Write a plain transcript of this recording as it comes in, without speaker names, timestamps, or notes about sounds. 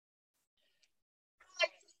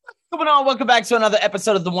Moving on, welcome back to another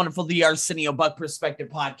episode of the wonderful The Arsenio Buck Perspective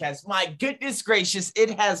Podcast. My goodness gracious,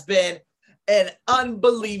 it has been an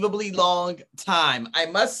unbelievably long time, I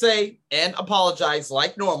must say, and apologize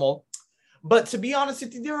like normal. But to be honest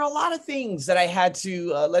with you, there are a lot of things that I had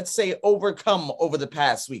to, let's say, overcome over the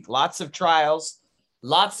past week. Lots of trials,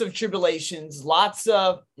 lots of tribulations, lots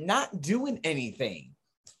of not doing anything.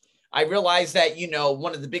 I realized that,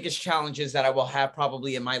 one of the biggest challenges that I will have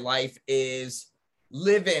probably in my life is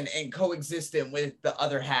living and coexisting with the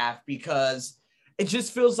other half, because it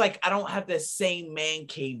just feels like I don't have the same man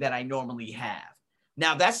cave that I normally have.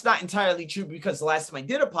 Now, that's not entirely true, because the last time I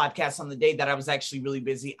did a podcast on the day that I was actually really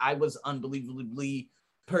busy, I was unbelievably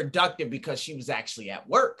productive because she was actually at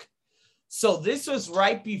work. So this was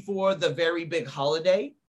right before the very big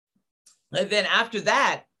holiday. And then after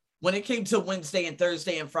that, when it came to Wednesday and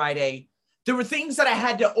Thursday and Friday, there were things that I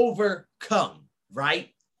had to overcome, right?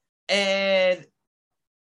 And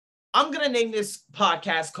I'm going to name this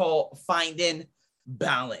podcast called Finding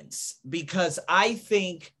Balance, because I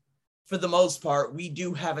think for the most part, we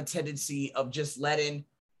do have a tendency of just letting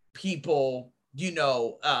people,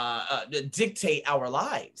 dictate our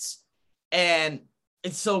lives. And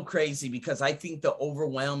it's so crazy, because I think the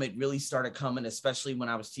overwhelm, it really started coming, especially when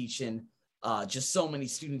I was teaching just so many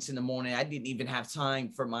students in the morning. I didn't even have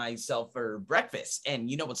time for myself for breakfast. And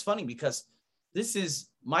what's funny, because this is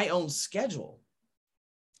my own schedule.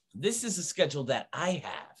 This is a schedule that I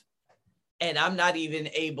have, and I'm not even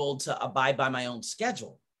able to abide by my own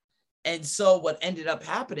schedule. And so what ended up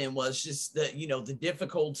happening was just the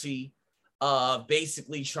difficulty of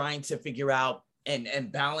basically trying to figure out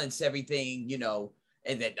and balance everything,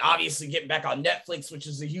 and then obviously getting back on Netflix, which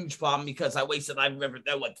is a huge problem, because I remember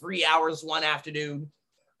that 3 hours one afternoon,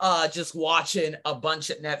 just watching a bunch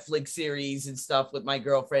of Netflix series and stuff with my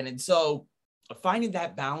girlfriend. And so finding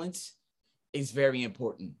that balance is very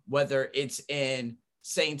important, whether it's in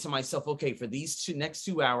saying to myself, okay, for these next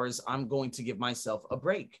 2 hours, I'm going to give myself a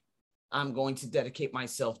break. I'm going to dedicate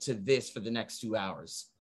myself to this for the next 2 hours.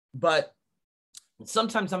 But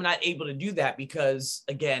sometimes I'm not able to do that because,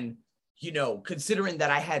 again, considering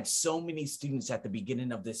that I had so many students at the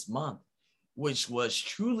beginning of this month, which was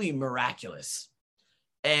truly miraculous.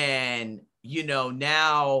 And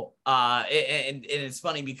now and it's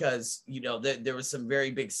funny because there was some very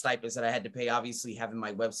big stipends that I had to pay, obviously having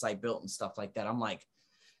my website built and stuff like that. I'm like,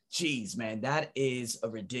 geez, man, that is a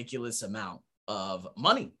ridiculous amount of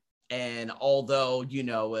money. And although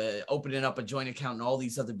opening up a joint account and all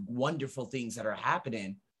these other wonderful things that are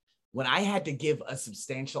happening, when I had to give a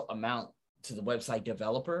substantial amount to the website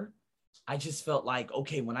developer, I just felt like,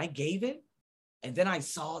 okay, when I gave it, and then I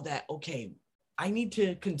saw that, okay, I need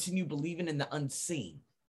to continue believing in the unseen,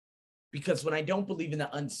 because when I don't believe in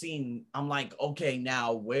the unseen, I'm like, okay,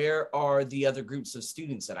 now where are the other groups of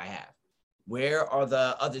students that I have? Where are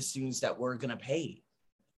the other students that we're going to pay?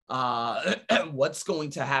 What's going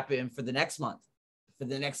to happen for the next month, for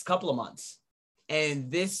the next couple of months? And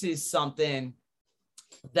this is something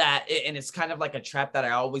that, and it's kind of like a trap that I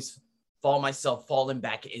always falling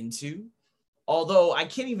back into. Although I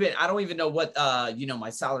don't even know what, my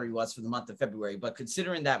salary was for the month of February, but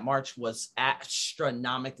considering that March was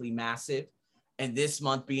astronomically massive, and this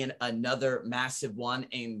month being another massive one,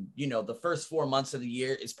 and, the first 4 months of the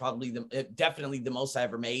year is probably definitely the most I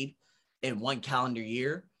ever made in one calendar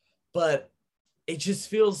year. But it just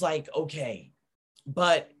feels like, okay,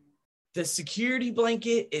 but the security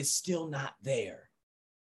blanket is still not there.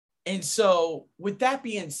 And so with that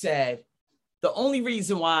being said, the only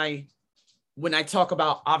reason why, when I talk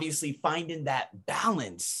about obviously finding that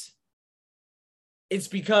balance, it's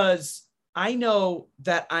because I know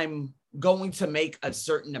that I'm going to make a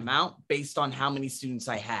certain amount based on how many students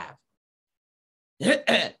I have.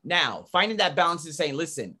 Now, finding that balance is saying,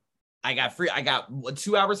 listen, I got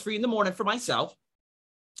 2 hours free in the morning for myself.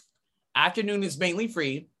 Afternoon is mainly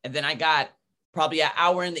free. And then I got probably an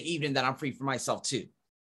hour in the evening that I'm free for myself too.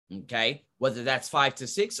 Okay. Whether that's 5 to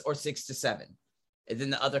 6 or 6 to 7. And then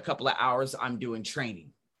the other couple of hours I'm doing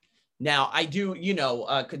training. Now I do,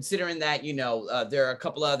 considering that, there are a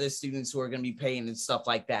couple of other students who are going to be paying and stuff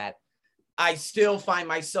like that, I still find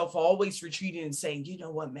myself always retreating and saying, you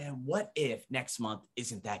know what, man, what if next month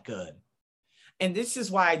isn't that good? And this is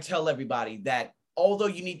why I tell everybody that although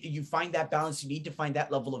you find that balance, you need to find that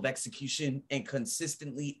level of execution and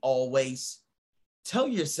consistently always tell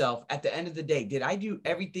yourself at the end of the day, did I do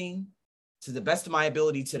everything to the best of my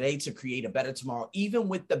ability today to create a better tomorrow, even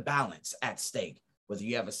with the balance at stake, whether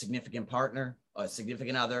you have a significant partner or a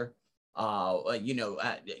significant other, whether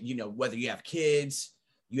you have kids,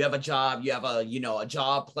 you have a job, you have a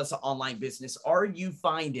job plus an online business. Are you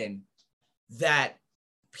finding that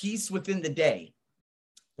peace within the day.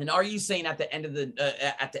 And are you saying at the end of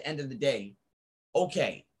the day,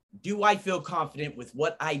 okay, do I feel confident with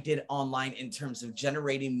what I did online in terms of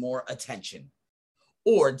generating more attention?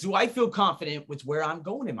 Or do I feel confident with where I'm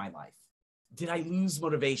going in my life? Did I lose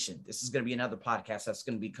motivation? This is going to be another podcast that's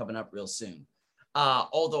going to be coming up real soon.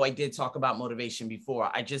 Although I did talk about motivation before,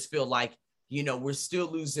 I just feel like, we're still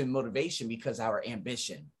losing motivation because our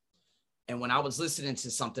ambition. And when I was listening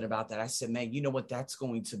to something about that, I said, man, you know what? That's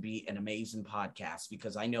going to be an amazing podcast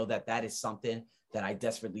because I know that is something that I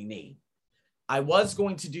desperately need. I was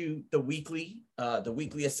going to do the weekly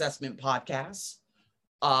assessment podcast,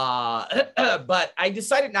 but I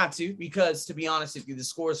decided not to because, to be honest with you, the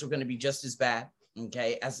scores were going to be just as bad,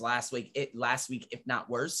 okay, as last week, if not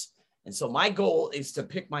worse. And so my goal is to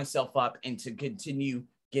pick myself up and to continue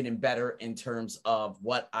getting better in terms of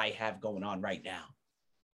what I have going on right now.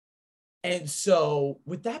 And so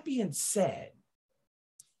with that being said,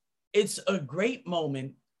 it's a great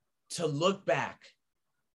moment to look back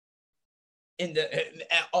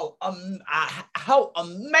how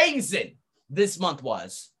amazing this month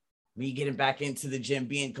was. Me getting back into the gym,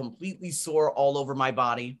 being completely sore all over my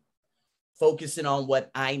body, focusing on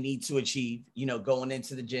what I need to achieve, going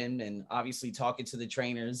into the gym and obviously talking to the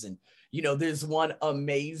trainers. And, there's one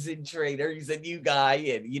amazing trainer. He's a new guy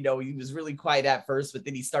and, he was really quiet at first, but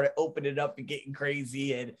then he started opening up and getting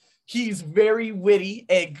crazy. And he's very witty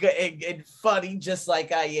and funny, just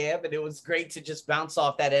like I am. And it was great to just bounce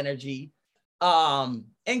off that energy. And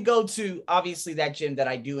go to obviously that gym that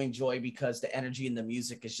I do enjoy because the energy and the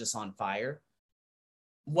music is just on fire.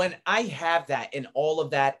 When I have that and all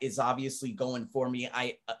of that is obviously going for me,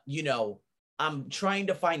 I'm trying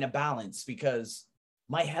to find a balance because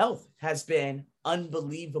my health has been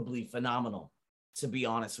unbelievably phenomenal, to be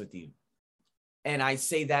honest with you. And I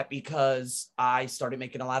say that because I started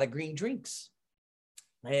making a lot of green drinks.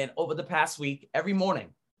 And over the past week, every morning,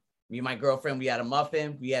 me and my girlfriend, we had a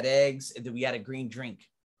muffin, we had eggs, and then we had a green drink.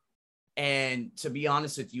 And to be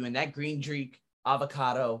honest with you, in that green drink,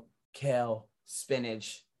 avocado, kale,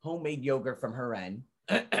 spinach, homemade yogurt from her end,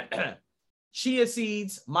 chia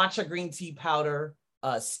seeds, matcha green tea powder,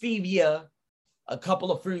 stevia, a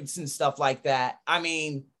couple of fruits and stuff like that. I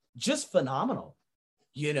mean, just phenomenal,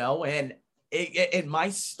 and my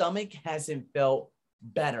stomach hasn't felt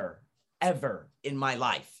better ever in my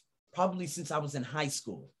life, probably since I was in high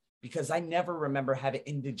school, because I never remember having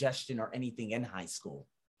indigestion or anything in high school.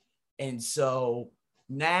 And so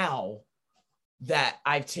now that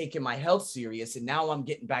I've taken my health serious and now I'm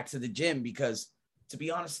getting back to the gym because, to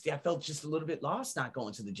be honest, I felt just a little bit lost not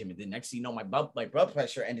going to the gym. And then next thing you know, my blood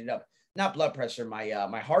pressure ended up, not blood pressure,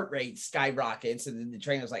 my heart rate skyrockets. And then the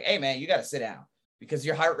trainer was like, hey, man, you got to sit down because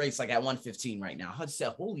your heart rate's like at 115 right now. I said,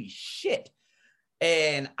 holy shit.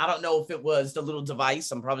 And I don't know if it was the little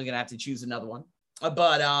device. I'm probably going to have to choose another one.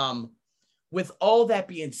 But with all that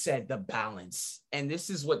being said, the balance, and this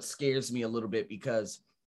is what scares me a little bit because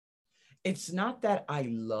it's not that I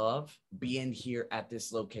love being here at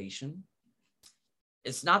this location.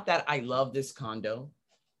 It's not that I love this condo.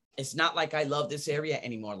 It's not like I love this area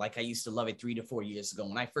anymore like I used to love it 3 to 4 years ago.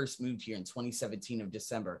 When I first moved here in 2017 of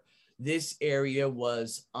December, this area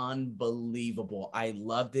was unbelievable. I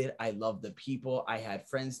loved it. I loved the people. I had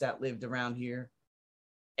friends that lived around here.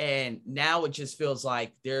 And now it just feels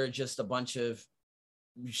like there are just a bunch of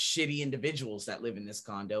shitty individuals that live in this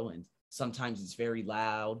condo. And sometimes it's very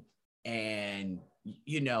loud. And,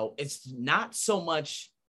 it's not so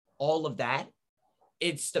much all of that.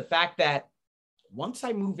 It's the fact that once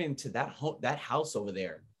I move into that house over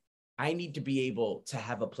there, I need to be able to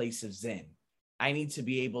have a place of zen. I need to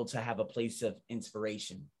be able to have a place of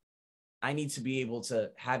inspiration. I need to be able to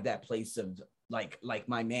have that place of like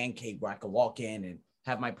my man cave where I can walk in and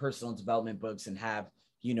have my personal development books and have,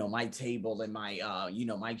 my table and my,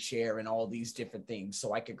 my chair and all these different things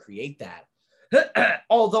so I could create that.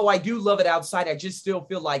 Although I do love it outside, I just still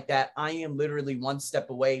feel like that I am literally one step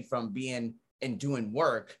away from being and doing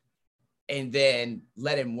work and then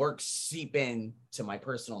letting work seep in to my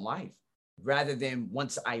personal life. Rather than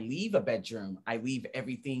once I leave a bedroom, I leave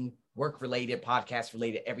everything work related, podcast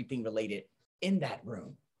related, everything related in that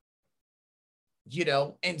room.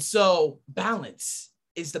 And so balance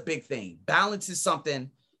is the big thing. Balance is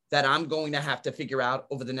something that I'm going to have to figure out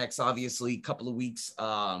over the next, obviously, couple of weeks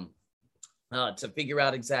to figure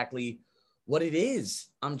out exactly what it is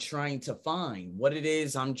I'm trying to find, what it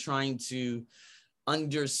is I'm trying to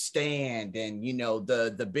understand, and,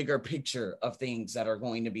 the bigger picture of things that are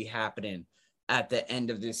going to be happening at the end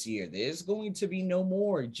of this year. There's going to be no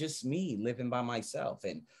more just me living by myself.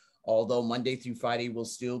 And although Monday through Friday will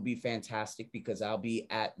still be fantastic because I'll be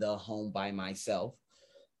at the home by myself,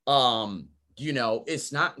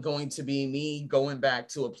 It's not going to be me going back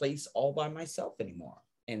to a place all by myself anymore.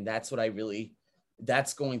 And that's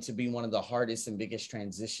going to be one of the hardest and biggest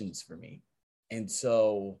transitions for me. And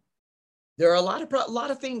so there are a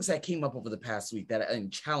lot of things that came up over the past week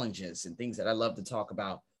and challenges and things that I love to talk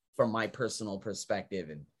about from my personal perspective,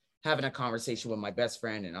 and having a conversation with my best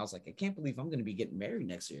friend. And I was like, I can't believe I'm going to be getting married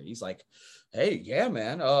next year. He's like, hey, yeah,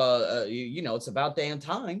 man. It's about damn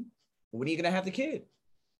time. When are you going to have the kid?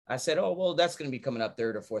 I said, oh, well, that's going to be coming up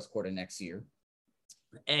third or fourth quarter next year.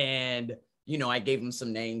 And, I gave him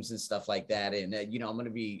some names and stuff like that. And, I'm going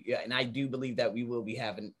to be, and I do believe that we will be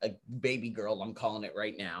having a baby girl. I'm calling it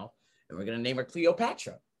right now. And we're going to name her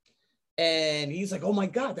Cleopatra. And he's like, oh my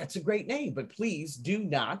God, that's a great name. But please do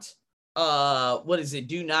not,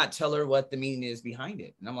 do not tell her what the meaning is behind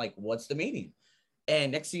it. And I'm like, what's the meaning?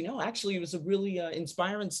 And next thing you know, actually, it was a really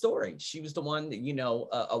inspiring story. She was the one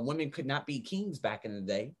that, a woman could not be kings back in the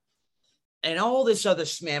day. And all this other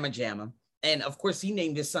smamma jamma. And of course, he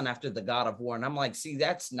named his son after the god of war. And I'm like, see,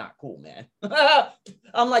 that's not cool, man.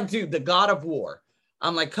 I'm like, dude, the god of war.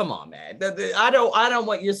 I'm like, come on, man. I don't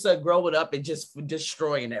want your son growing up and just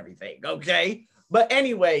destroying everything, okay? But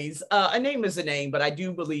anyways, a name is a name, but I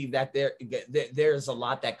do believe that there's a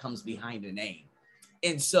lot that comes behind a name.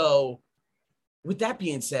 And so with that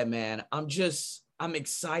being said, man, I'm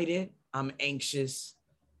excited. I'm anxious.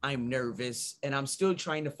 I'm nervous. And I'm still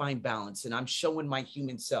trying to find balance. And I'm showing my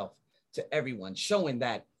human self to everyone, showing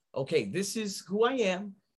that, okay, this is who I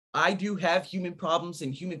am. I do have human problems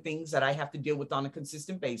and human things that I have to deal with on a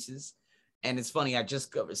consistent basis. And it's funny, I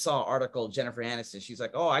just saw an article, Jennifer Aniston, she's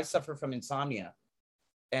like, oh, I suffer from insomnia.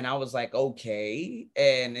 And I was like, okay.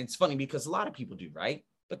 And it's funny because a lot of people do, right?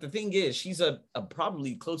 But the thing is, she's a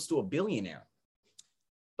probably close to a billionaire,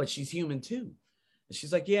 but she's human too. And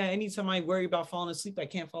she's like, yeah, anytime I worry about falling asleep, I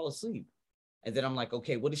can't fall asleep. And then I'm like,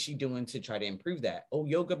 okay, what is she doing to try to improve that? Oh,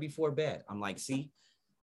 yoga before bed. I'm like, see,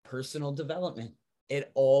 personal development.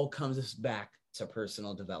 It all comes back to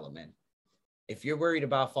personal development. If you're worried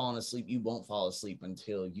about falling asleep, you won't fall asleep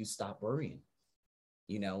until you stop worrying.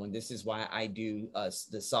 And this is why I do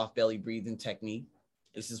the soft belly breathing technique.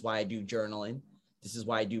 This is why I do journaling. This is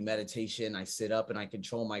why I do meditation. I sit up and I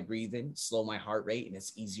control my breathing, slow my heart rate, and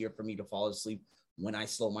it's easier for me to fall asleep when I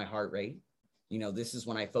slow my heart rate. This is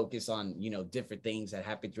when I focus on, different things that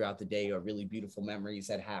happen throughout the day, or really beautiful memories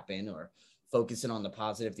that happen, or focusing on the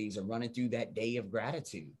positive things, or running through that day of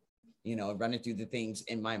gratitude, running through the things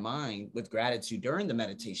in my mind with gratitude during the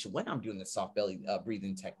meditation when I'm doing the soft belly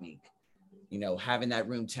breathing technique, having that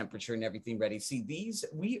room temperature and everything ready. See,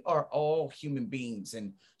 we are all human beings,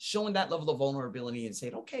 and showing that level of vulnerability and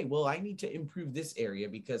saying, okay, well, I need to improve this area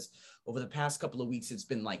because over the past couple of weeks, it's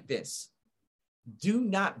been like this. Do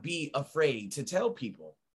not be afraid to tell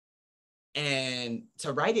people and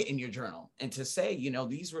to write it in your journal and to say,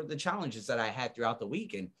 these were the challenges that I had throughout the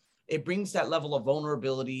week. And it brings that level of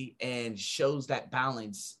vulnerability and shows that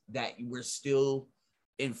balance that we're still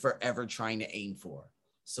in forever trying to aim for.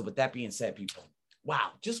 So with that being said, people,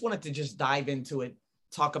 wow, just wanted to just dive into it,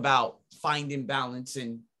 talk about finding balance.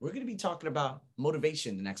 And we're going to be talking about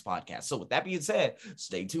motivation in the next podcast. So with that being said,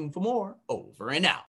 stay tuned for more. Over and out.